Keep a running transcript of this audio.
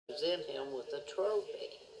present him with a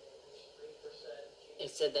trophy. He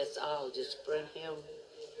said, that's all, just present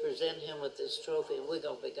him with this trophy and we're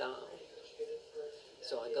going to be gone.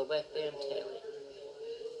 So I go back there and tell him.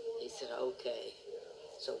 He said, okay.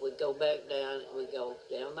 So we go back down, we go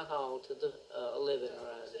down the hall to the living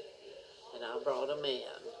room, and I brought him in,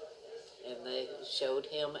 and they showed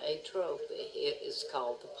him a trophy. It is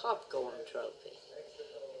called the popcorn trophy.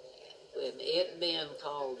 And it being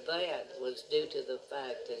called that was due to the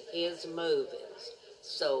fact that his movies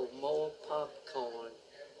sold more popcorn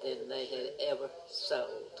than they had ever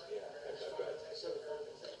sold.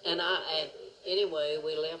 And anyway,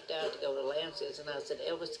 we left out to go to Lance's, and I said,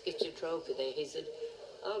 Elvis, get your trophy there. He said,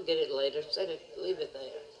 I'll get it later. Leave it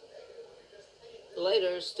there.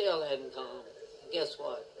 Later, still hadn't come. Guess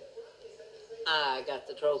what? I got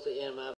the trophy in my